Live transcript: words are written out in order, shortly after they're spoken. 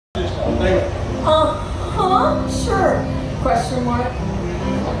Sure. Question mark.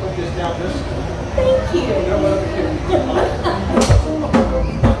 I'll put this down this. Thank you.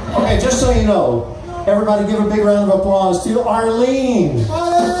 Okay, just so you know, everybody give a big round of applause to Arlene.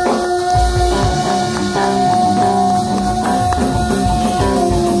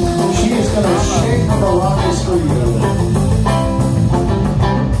 She is going to shake her maracas for you.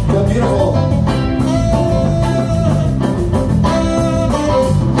 The beautiful.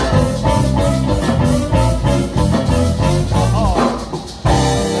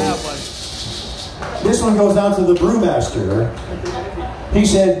 This one goes out to the brewmaster. He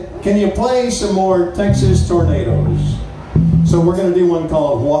said, can you play some more Texas Tornadoes? So we're going to do one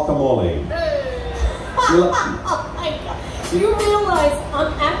called Guacamole. You realize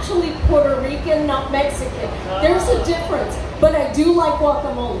I'm actually Puerto Rican, not Mexican. There's a difference, but I do like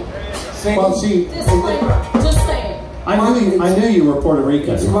guacamole. Well, see, Disclaimer, just saying. I knew you were Puerto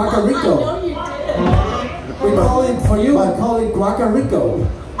Rican. It's Guacarico. I know you did. We call it, for you, I call it Guacarico.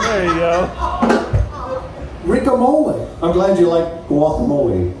 There you go. Ricamole. I'm glad you like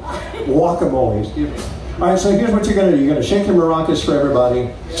guacamole. Guacamole, excuse me. All right, so here's what you're going to do. You're going to shake your maracas for everybody.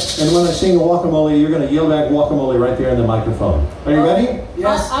 And when I sing guacamole, you're going to yell back guacamole right there in the microphone. Are you ready?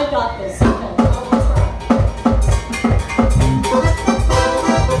 Yes. I got this. Okay.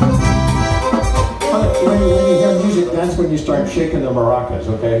 When you hear music, that's when you start shaking the maracas,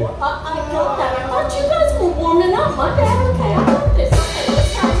 okay? I got that. I thought you guys were warming up. My bad. Okay, I got this. Okay,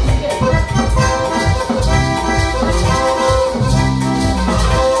 let's try this again.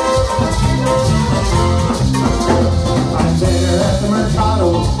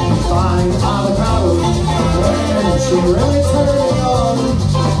 Buying avocados, and she really turned me on.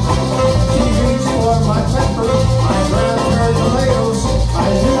 She reached for my pepper, I grabbed her tomatoes, I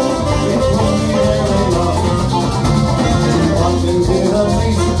knew it wouldn't be very long. She walked into the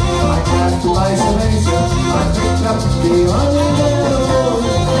place, I grabbed my cerveza, I picked up the onion and the rose.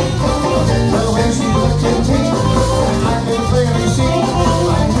 The way she looked at me, I could clearly see,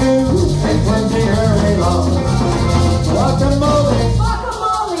 I knew it wouldn't be very long. Guacamole.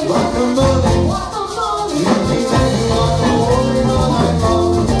 Guacamole, guacamole, you can make guacamole all night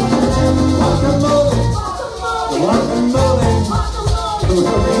long. Guacamole, guacamole, guacamole, you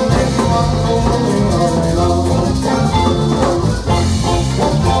can make guacamole all night long.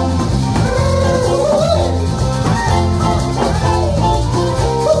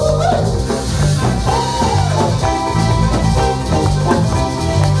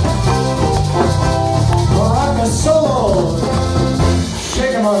 Maracas solo.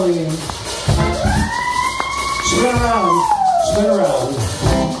 Shake 'em, Arlene. Spin around. Spin around.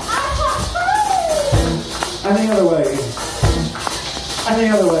 And the other way. And the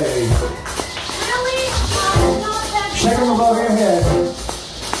other way. Really? I'm not that Shake 'em above your head.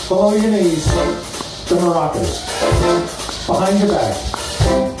 Below your knees. The maracas. Behind your back.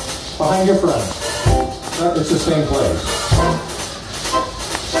 Behind your front. It's the same place.